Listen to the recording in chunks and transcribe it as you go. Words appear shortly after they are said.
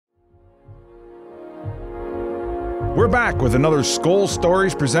We're back with another Skol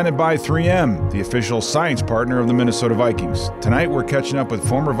Stories presented by 3M, the official science partner of the Minnesota Vikings. Tonight we're catching up with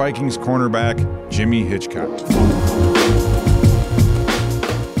former Vikings cornerback Jimmy Hitchcock.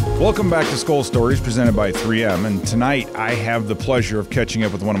 Welcome back to Skol Stories presented by 3M, and tonight I have the pleasure of catching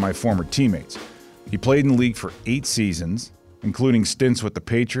up with one of my former teammates. He played in the league for 8 seasons, including stints with the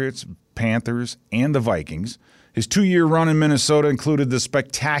Patriots, Panthers, and the Vikings. His 2-year run in Minnesota included the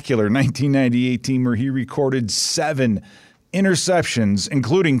spectacular 1998 team where he recorded 7 interceptions,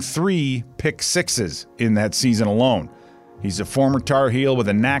 including 3 pick sixes in that season alone. He's a former Tar Heel with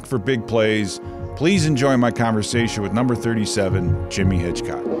a knack for big plays. Please enjoy my conversation with number 37, Jimmy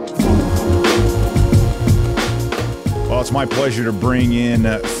Hitchcock. Well, it's my pleasure to bring in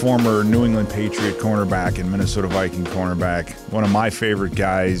former New England Patriot cornerback and Minnesota Viking cornerback, one of my favorite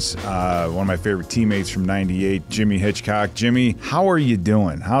guys, one of my favorite teammates from '98, Jimmy Hitchcock. Jimmy, how are you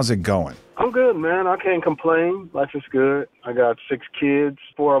doing? How's it going? I'm good, man. I can't complain. Life is good. I got 6 kids,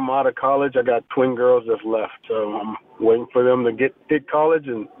 4 of them out of college. I got twin girls that's left, so I'm waiting for them to get to college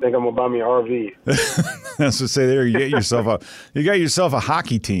and think I'm gonna buy me an RV. That's what I say there. You got yourself a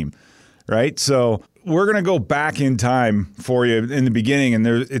hockey team, right? So we're going to go back in time for you in the beginning, and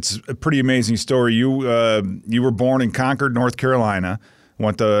it's a pretty amazing story. You were born in Concord, North Carolina,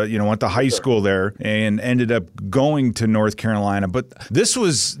 went to high school there, and ended up going to North Carolina. But this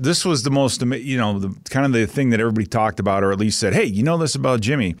was the most, the kind of the thing that everybody talked about, or at least said, hey, you know this about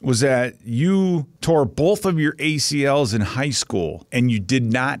Jimmy, was that you tore both of your ACLs in high school, and you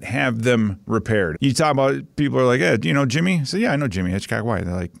did not have them repaired. You talk about, people are like, yeah, you know Jimmy? I said, yeah, I know Jimmy Hitchcock. Why?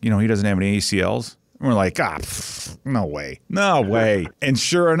 They're like, he doesn't have any ACLs. And we're like, no way. And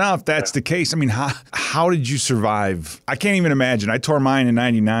sure enough, that's the case. I mean, how did you survive? I can't even imagine. I tore mine in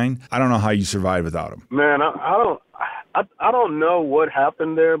 '99. I don't know how you survived without them. Man, I don't know what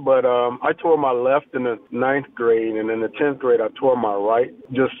happened there, but I tore my left in the 9th grade, and in the 10th grade, I tore my right.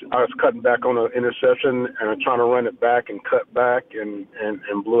 I was cutting back on an interception, and I'm trying to run it back and cut back and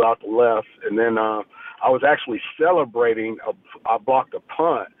blew out the left. And then I was actually celebrating. I blocked a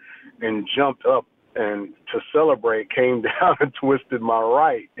punt and jumped up, and to celebrate, came down and twisted my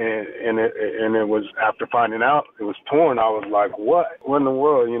right, and it was, after finding out it was torn, I was like, what in the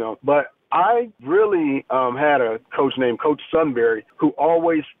world, But I really had a coach named Coach Sunbury who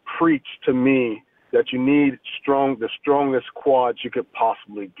always preached to me that you need the strongest quads you could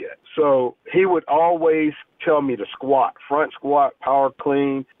possibly get. So he would always tell me to squat, front squat, power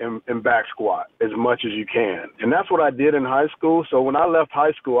clean, and back squat as much as you can. And that's what I did in high school. So when I left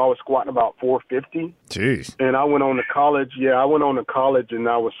high school, I was squatting about 450. Jeez. And I went on to college. Yeah, I went on to college, and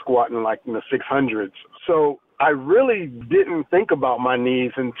I was squatting like in the 600s. So I really didn't think about my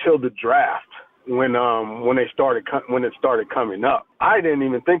knees until the draft. When it started coming up, I didn't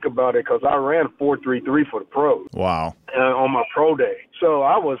even think about it because I ran 4.33 for the pros. Wow! On my pro day, so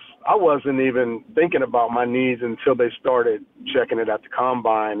I wasn't even thinking about my knees until they started checking it at the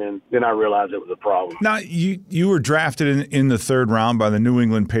combine, and then I realized it was a problem. Now you were drafted in the 3rd round by the New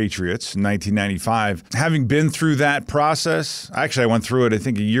England Patriots in 1995. Having been through that process, actually I went through it I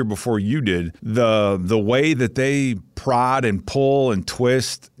think a year before you did. The way that they prod and pull and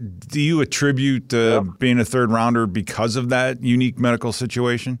twist, do you attribute being a 3rd rounder because of that unique medical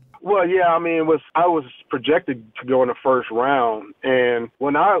situation? Well, yeah, I mean, I was projected to go in the 1st round, and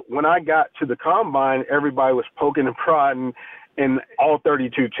when I got to the combine, everybody was poking and prodding, and all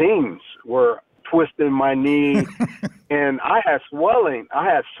 32 teams were twisting my knee, and I had swelling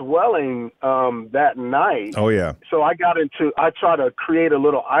that night. Oh, yeah. So I tried to create a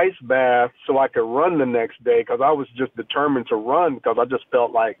little ice bath so I could run the next day, because I was just determined to run, because I just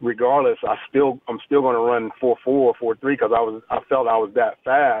felt like regardless, I'm still going to run 4.4 or 4.3 because I felt I was that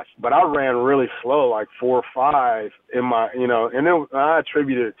fast. But I ran really slow, like 4.5 in my, and I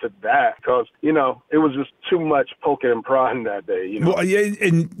attributed it to that because, it was just too much poking and prodding that day, Well, yeah,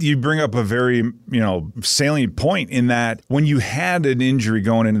 and you bring up a very, salient point in that when you had an injury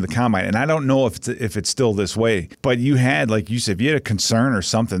going into the combine, and I don't know if it's still this way, but you had, like you said, if you had a concern or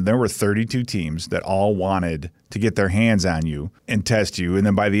something, there were 32 teams that all wanted to get their hands on you and test you. And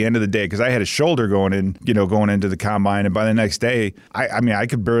then by the end of the day, because I had a shoulder going into the combine, and by the next day, I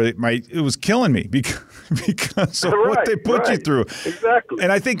could barely, it was killing me because of what they put you through. Exactly. And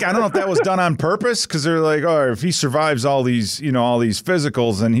I don't know if that was done on purpose, because they're like, oh, if he survives all these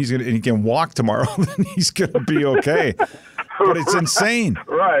physicals and he can walk tomorrow, then he's gonna be okay. But it's insane.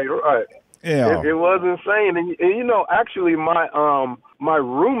 Right. Yeah. It was insane. And actually my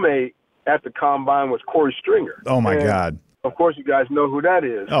roommate at the combine was Corey Stringer. Oh my God! Of course, you guys know who that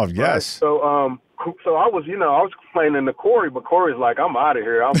is. Oh yes. Right? So I was complaining to Corey, but Corey's like, I'm out of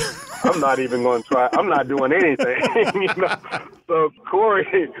here. I'm not even going to try. I'm not doing anything. So Corey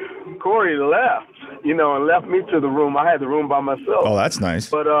left, and left me to the room. I had the room by myself. Oh, that's nice.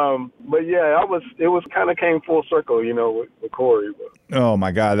 But yeah, it was kind of came full circle, with Corey. But. Oh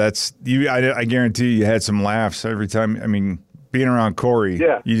my God, that's you. I guarantee you had some laughs every time. I mean, being around Corey,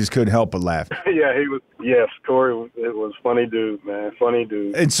 you just couldn't help but laugh. Yeah, he was. Yes, Corey. It was funny dude, man. Funny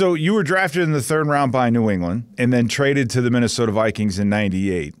dude. And so you were drafted in the 3rd round by New England, and then traded to the Minnesota Vikings in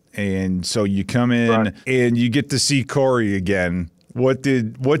 '98. And so you come in and you get to see Corey again. What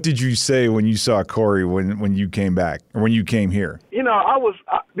did you say when you saw Corey when you came back or when you came here?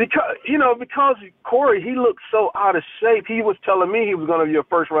 Because Corey, he looked so out of shape. He was telling me he was going to be a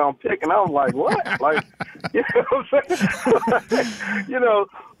 1st round pick, and I was like, what? Like, what I'm saying? Yeah.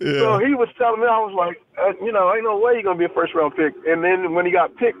 So he was telling me, I was like, ain't no way you're going to be a 1st round pick. And then when he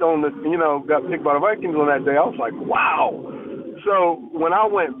got picked got picked by the Vikings on that day, I was like, wow. So when I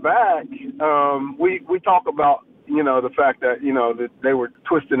went back, we talk about, the fact that, that they were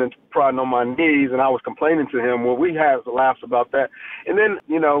twisting and prodding on my knees, and I was complaining to him. Well, we had laughs about that. And then,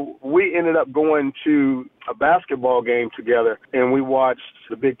 we ended up going to a basketball game together, and we watched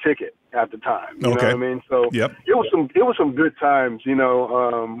The Big Ticket at the time. You know what I mean? So it was some good times,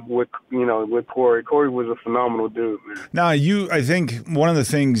 with Corey. Corey was a phenomenal dude, man. Now, I think one of the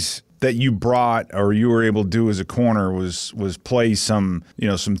things that you brought or you were able to do as a corner was play some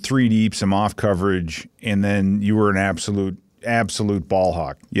 3 deep, some off coverage, and then you were an absolute ball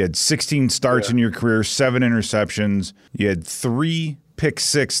hawk. You had 16 starts in your career, 7 interceptions. You had 3 pick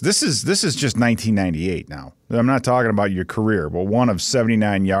six. This is just 1998 now. I'm not talking about your career, but one of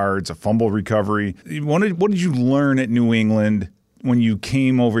 79 yards, a fumble recovery. What did you learn at New England when you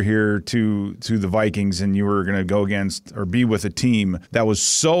came over here to the Vikings and you were going to go against or be with a team that was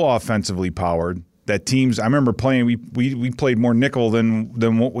so offensively powered that teams, I remember playing, we played more nickel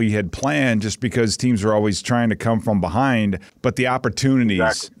than what we had planned just because teams were always trying to come from behind, but the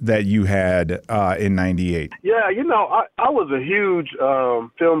opportunities that you had in 98. Yeah, I was a huge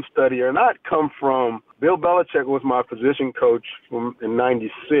film studier, and I'd come from, Bill Belichick was my position coach in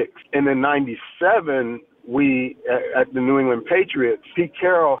 96, and in 97, we at the New England Patriots, Pete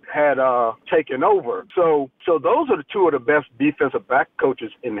Carroll had taken over. So those are the 2 of the best defensive back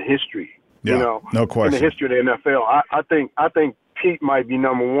coaches in the history. Yeah, no question. In the history of the NFL, I think Pete might be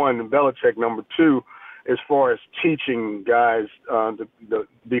number 1 and Belichick number 2 as far as teaching guys the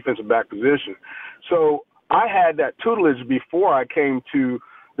defensive back position. So I had that tutelage before I came to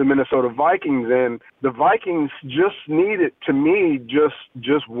the Minnesota Vikings, and the Vikings just needed, to me,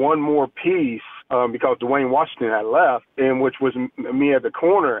 just one more piece because Dwayne Washington had left, and which was me at the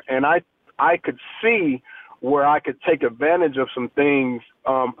corner, and I could see where I could take advantage of some things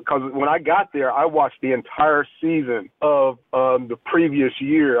because when I got there, I watched the entire season of the previous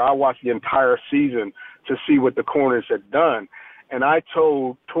year. I watched the entire season to see what the corners had done. And I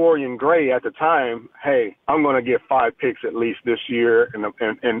told Torian Gray at the time, hey, I'm going to get 5 picks at least this year and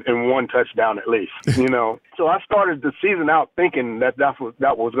 1 touchdown at least, So I started the season out thinking that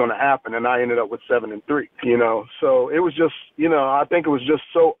was going to happen, and I ended up with 7-3, So it was just, I think it was just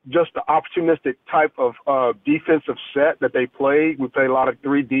the opportunistic type of defensive set that they played. We played a lot of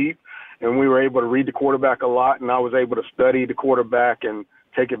 3 deep, and we were able to read the quarterback a lot, and I was able to study the quarterback and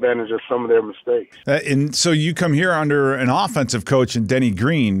take advantage of some of their mistakes. And so you come here under an offensive coach in Denny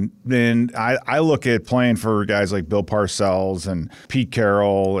Green, then I look at playing for guys like Bill Parcells and Pete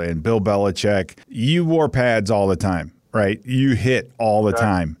Carroll and Bill Belichick. You wore pads all the time, right? You hit all the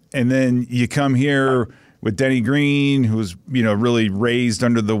time. And then you come here with Denny Green, who was, really raised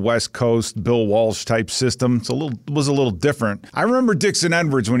under the West Coast Bill Walsh type system. It's was a little different. I remember Dixon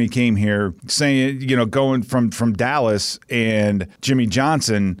Edwards when he came here saying, going from Dallas and Jimmy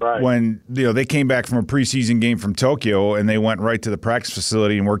Johnson when, they came back from a preseason game from Tokyo and they went right to the practice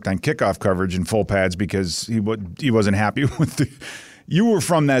facility and worked on kickoff coverage in full pads because he wasn't happy with you were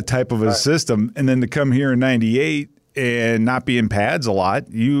from that type of a system. And then to come here in 98 and not be in pads a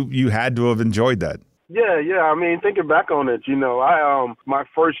lot, you had to have enjoyed that. Yeah. I mean, thinking back on it, I my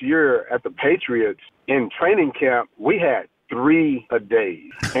first year at the Patriots in training camp, we had 3 a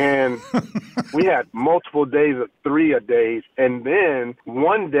days, and we had multiple days of 3 a days, and then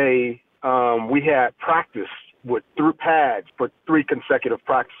one day we had practice with 3 pads for 3 consecutive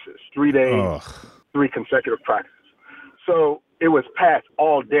practices, 3 days, 3 consecutive practices. So it was pads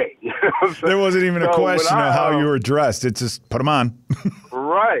all day. There wasn't even a question of how you were dressed. It's just put them on.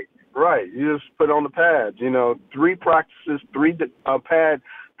 Right. You just put on the pads, 3 practices, 3 pad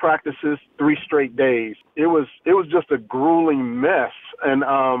practices, 3 straight days. It was just a grueling mess.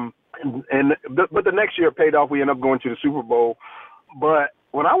 But the next year it paid off. We ended up going to the Super Bowl. But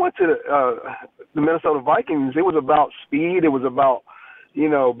when I went to the Minnesota Vikings, it was about speed. It was about,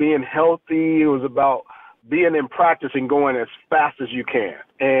 being healthy. It was about being in practice and going as fast as you can.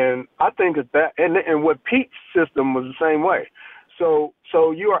 And I think that and what Pete's system was the same way. So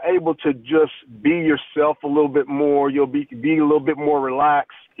you are able to just be yourself a little bit more. You'll be a little bit more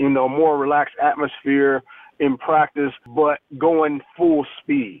relaxed, more relaxed atmosphere in practice, but going full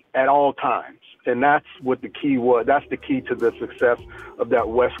speed at all times. And that's what the key was. That's the key to the success of that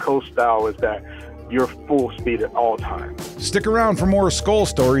West Coast style, is that you're full speed at all times. Stick around for more Skol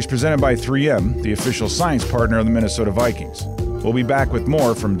stories presented by 3M, the official science partner of the Minnesota Vikings. We'll be back with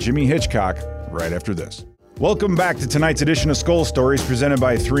more from Jimmy Hitchcock right after this. Welcome back to tonight's edition of Skol Stories presented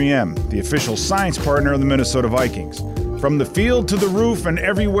by 3M, the official science partner of the Minnesota Vikings. From the field to the roof and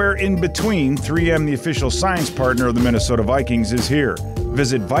everywhere in between, 3M, the official science partner of the Minnesota Vikings, is here.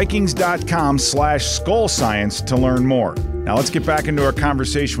 Visit Vikings.com/SkolScience to learn more. Now let's get back into our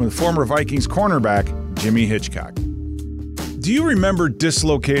conversation with former Vikings cornerback, Jimmy Hitchcock. Do you remember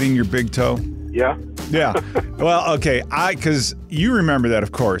dislocating your big toe? Yeah. Yeah. Well, okay. Because you remember that,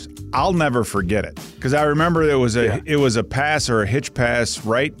 of course. I'll never forget it. Because I remember it was a pass or a hitch pass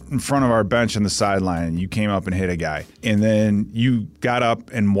right in front of our bench on the sideline, and you came up and hit a guy. And then you got up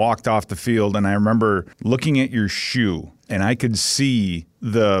and walked off the field, and I remember looking at your shoe, and I could see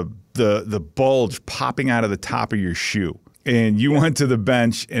the bulge popping out of the top of your shoe. And you went to the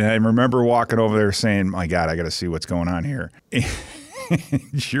bench, and I remember walking over there saying, my God, I got to see what's going on here.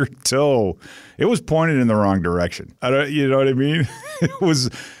 Your toe, it was pointed in the wrong direction. You know what I mean?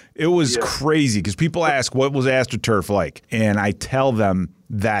 It was crazy, because people ask, what was AstroTurf like? And I tell them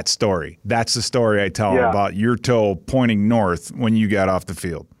that story. That's the story I tell them about your toe pointing north when you got off the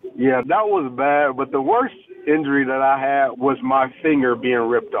field. Yeah, that was bad. But the worst injury that I had was my finger being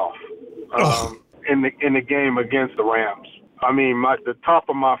ripped off in the game against the Rams. I mean, the top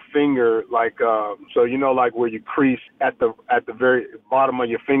of my finger, like where you crease at the very bottom of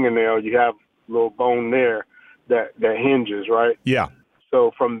your fingernail, you have a little bone there that hinges, right? Yeah.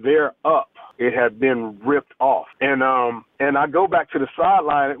 So from there up, it had been ripped off. And I go back to the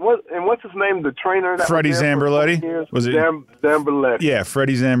sideline. What's his name? The trainer? Freddie Zamberletti? Was it? Zamberletti. Yeah,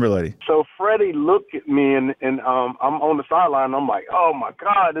 Freddie Zamberletti. So Freddie looked at me, and I'm on the sideline, and I'm like, oh, my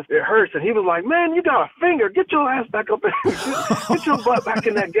God, it hurts. And he was like, man, you got a finger. Get your ass back up there. Get your butt back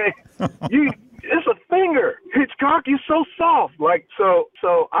in that game. It's a finger. Hitchcock, you're so soft. So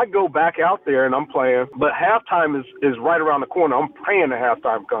I go back out there and I'm playing, but halftime is right around the corner. I'm praying the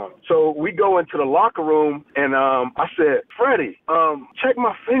halftime comes. So we go into the locker room, and I said, Freddie, check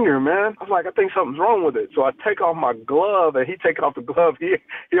my finger, man. I was like, I think something's wrong with it. So I take off my glove, and he take off the glove. He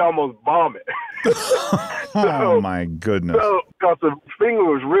almost vomit. Oh my goodness. So, because the finger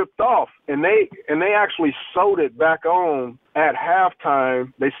was ripped off, and they actually sewed it back on at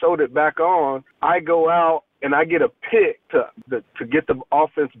halftime. They sewed it back on. I go out and I get a pick to get the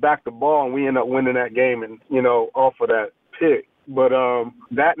offense back the ball, and we end up winning that game, and off of that pick. But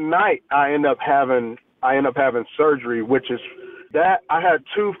that night I end up having surgery, which is that I had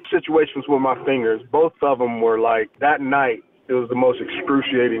two situations with my fingers. Both of them were like that night. It was the most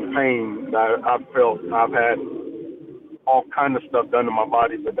excruciating pain that I've felt. I've had all kind of stuff done to my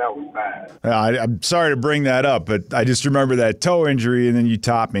body, but that was bad. I'm sorry to bring that up, but I just remember that toe injury, and then you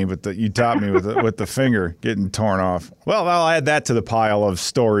topped me with the finger getting torn off. Well, I'll add that to the pile of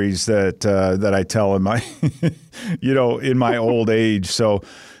stories that I tell in my in my old age. So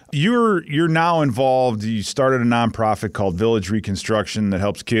you're now involved. You started a nonprofit called Village Reconstruction that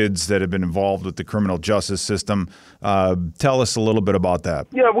helps kids that have been involved with the criminal justice system. Tell us a lithad about that.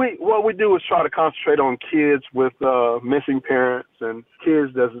 Yeah, what we do is try to concentrate on kids with missing parents and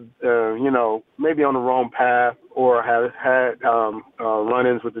kids that's maybe on the wrong path or have had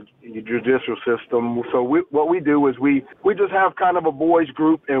run-ins with the judicial system. So what we do is we just have kind of a boys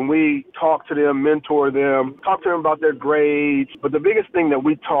group, and we talk to them, mentor them, talk to them about their grades. But the biggest thing that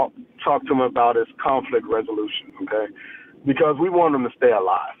we talk to them about is conflict resolution, okay? Because we want them to stay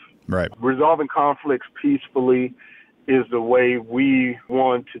alive. Right. Resolving conflicts peacefully is the way we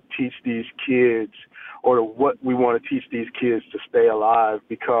want to teach these kids, or what we want to teach these kids to stay alive,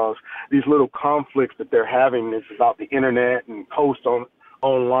 because these little conflicts that they're having is about the internet and post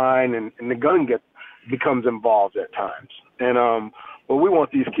online, and the gun becomes involved at times. And what we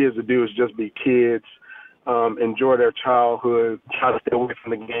want these kids to do is just be kids, enjoy their childhood, try to stay away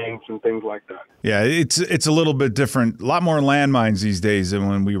from the gangs and things like that. Yeah, it's a little bit different. A lot more landmines these days than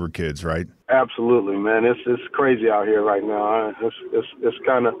when we were kids, right? Absolutely, man. It's crazy out here right now.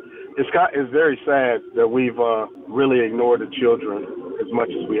 It's very sad that we've really ignored the children as much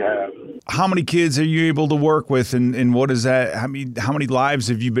as we have. How many kids are you able to work with, and what is that? How many lives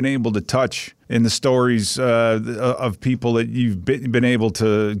have you been able to touch in the stories of people that you've been able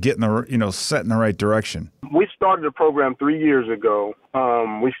to get in the set in the right direction? We started a program 3 years ago.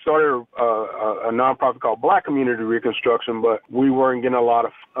 We started a nonprofit called Black Community Reconstruction, but we weren't getting a lot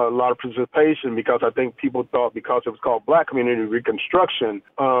of participation because I think people thought because it was called Black Community Reconstruction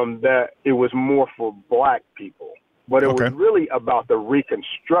that it was more for Black people. But it was really about the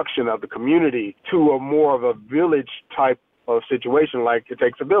reconstruction of the community to a more of a village type of situation, like it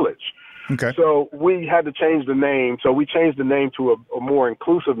takes a village. Okay. So we had to change the name. So we changed the name to a more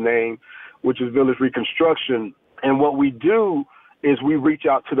inclusive name, which is Village Reconstruction. And what we do is we reach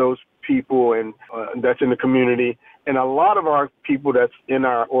out to those people and that's in the community. And a lot of our people that's in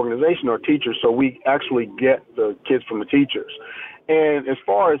our organization are teachers, so we actually get the kids from the teachers. And as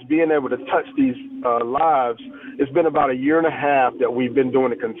far as being able to touch these lives, it's been about 1.5 years that we've been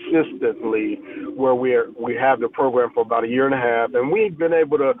doing it consistently, where we have the program for about 1.5 years, and we've been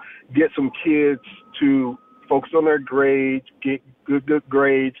able to get some kids to focus on their grades, get good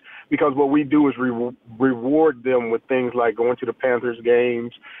grades, because what we do is reward them with things like going to the Panthers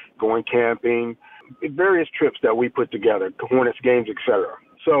games, going camping, various trips that we put together, Hornets games, etc.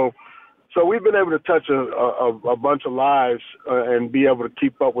 So we've been able to touch a bunch of lives and be able to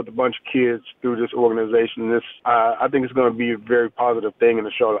keep up with a bunch of kids through this organization. I think it's going to be a very positive thing in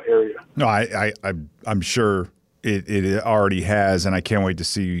the Charlotte area. No, I'm sure it already has, and I can't wait to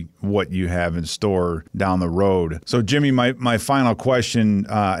see what you have in store down the road. So, Jimmy, my final question,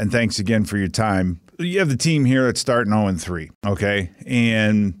 and thanks again for your time. You have the team here that's starting 0-3, okay?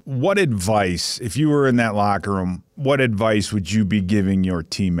 And what advice, if you were in that locker room, what advice would you be giving your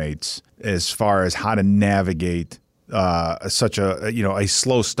teammates as far as how to navigate such a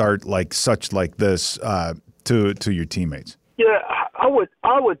slow start like this to your teammates? Yeah,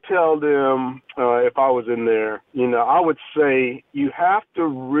 I would tell them if I was in there, I would say you have to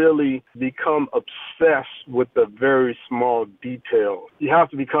really become obsessed with the very small details. You have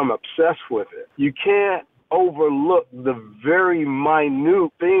to become obsessed with it. You can't overlook the very minute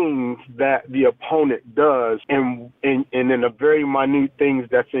things that the opponent does and in the very minute things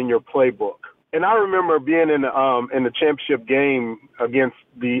that's in your playbook. And I remember being in the championship game against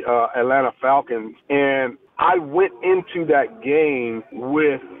the Atlanta Falcons, and I went into that game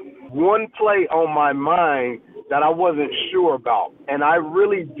with one play on my mind that I wasn't sure about. And I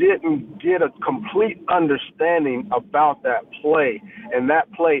really didn't get a complete understanding about that play. And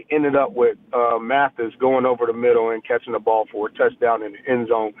that play ended up with Mathis going over the middle and catching the ball for a touchdown in the end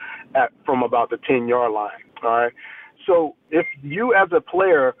zone from about the 10-yard line. All right. So if you as a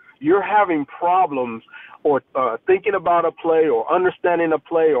player, you're having problems or thinking about a play or understanding a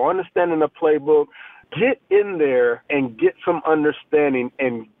play or understanding a playbook, get in there and get some understanding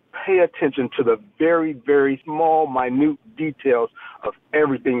and pay attention to the very, very small, minute details of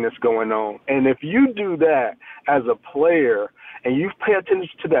everything that's going on. And if you do that as a player and you pay attention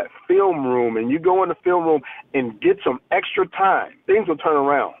to that film room and you go in the film room and get some extra time, things will turn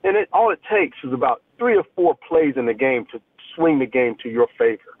around. And all it takes is about 3 or 4 plays in the game to swing the game to your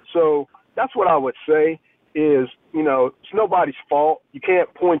favor. So that's what I would say is, it's nobody's fault. You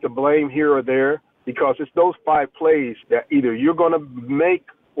can't point the blame here or there because it's those 5 plays that either you're going to make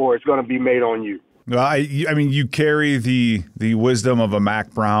or it's going to be made on you. Well, I mean, you carry the wisdom of a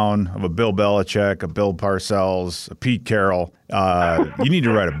Mac Brown, of a Bill Belichick, a Bill Parcells, a Pete Carroll. You need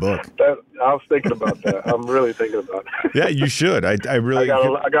to write a book. I was thinking about that. I'm really thinking about that. Yeah, you should. I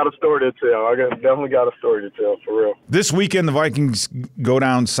got a story to tell. Definitely got a story to tell, for real. This weekend, the Vikings go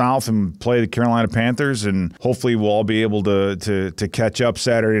down south and play the Carolina Panthers, and hopefully we'll all be able to catch up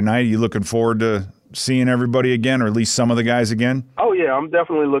Saturday night. Are you looking forward to seeing everybody again, or at least some of the guys again? Oh, yeah, I'm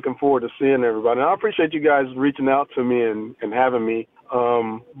definitely looking forward to seeing everybody. And I appreciate you guys reaching out to me and having me.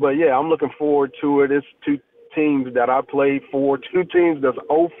 But, yeah, I'm looking forward to it. It's 2 teams that I played for, 2 teams that's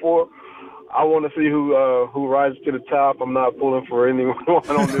 0-4. I want to see who rises to the top. I'm not pulling for anyone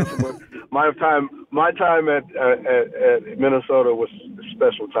on this one. My time at Minnesota was a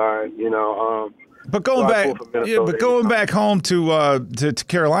special time, But going back home to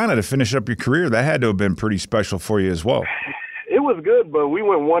Carolina to finish up your career, that had to have been pretty special for you as well. It was good, but we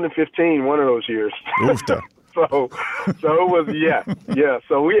went 1-15 one of those years. Oofta. So it was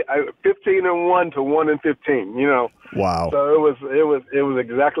So we 15-1 to 1-15. Wow. So it was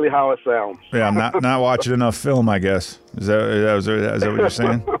exactly how it sounds. Yeah, I'm not watching enough film, I guess. Is that what you're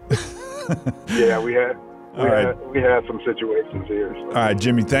saying? Yeah, we had some situations here. So. All right,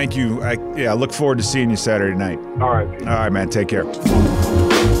 Jimmy, thank you. I look forward to seeing you Saturday night. All right. All right, man. Take care.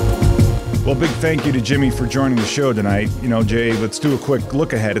 Well, big thank you to Jimmy for joining the show tonight. You know, Jay, let's do a quick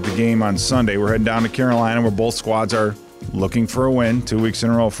look ahead at the game on Sunday. We're heading down to Carolina where both squads are looking for a win. 2 weeks in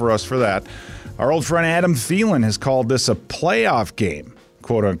a row for us for that. Our old friend Adam Thielen has called this a playoff game,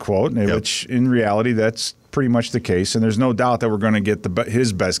 quote unquote, which in reality that's pretty much the case. And there's no doubt that we're going to get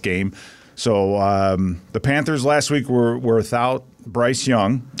his best game. So the Panthers last week were without Bryce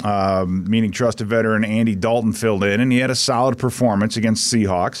Young, meaning trusted veteran Andy Dalton filled in, and he had a solid performance against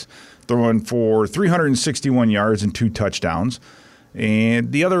Seahawks, throwing for 361 yards and 2 touchdowns.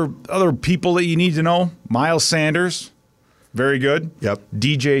 And the other people that you need to know, Miles Sanders, very good. Yep.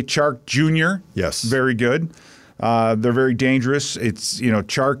 DJ Chark Jr., yes, very good. They're very dangerous. It's,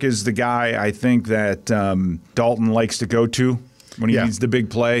 Chark is the guy I think that Dalton likes to go to when he needs the big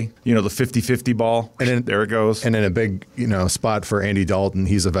play, the 50-50 ball. And there it goes. And in a big, spot for Andy Dalton,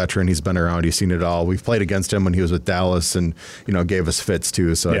 he's a veteran. He's been around. He's seen it all. We've played against him when he was with Dallas and, gave us fits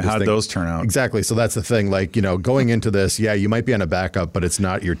too. So how'd those turn out? Exactly. So that's the thing. Like, going into this, you might be on a backup, but it's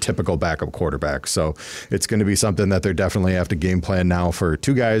not your typical backup quarterback. So it's going to be something that they're definitely have to game plan now for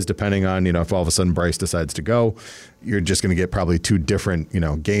 2 guys, depending on, if all of a sudden Bryce decides to go. You're just going to get probably 2 different,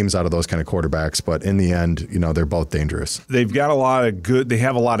 games out of those kind of quarterbacks. But in the end, they're both dangerous. They've got they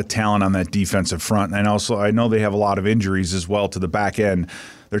have a lot of talent on that defensive front. And also, I know they have a lot of injuries as well to the back end.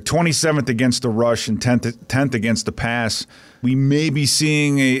 They're 27th against the rush and 10th against the pass. We may be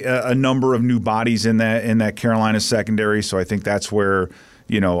seeing a number of new bodies in that Carolina secondary. So I think that's where,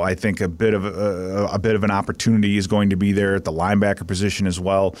 I think a bit of an opportunity is going to be there at the linebacker position as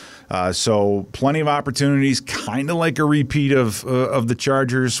well. So plenty of opportunities, kind of like a repeat of the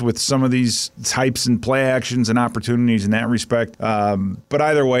Chargers with some of these types and play actions and opportunities in that respect. But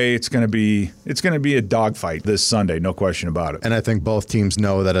either way, it's going to be a dogfight this Sunday, no question about it. And I think both teams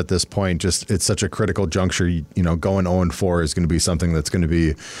know that at this point, it's such a critical juncture. Going 0-4 is going to be something that's going to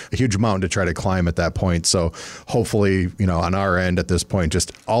be a huge mountain to try to climb at that point. So hopefully, on our end at this point, just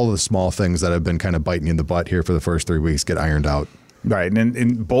all of the small things that have been kind of biting you in the butt here for the first 3 weeks get ironed out. Right,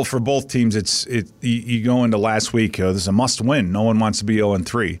 and for both teams, you go into last week. This is a must win. No one wants to be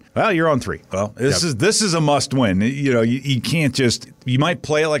 0-3. Well, you're 0-3. Well, this is a must win. You can't you might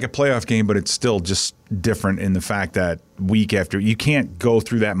play it like a playoff game, but it's still just different in the fact that week after you can't go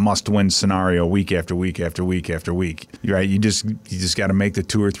through that must win scenario week after week after week after week. Right, you just got to make the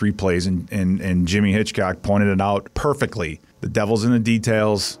 2 or 3 plays, and Jimmy Hitchcock pointed it out perfectly. The devil's in the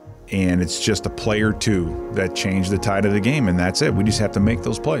details. And it's just a play or 2 that change the tide of the game, and that's it. We just have to make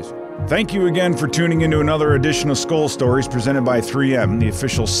those plays. Thank you again for tuning into another edition of Skol Stories presented by 3M, the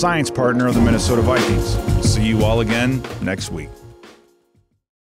official science partner of the Minnesota Vikings. We'll see you all again next week.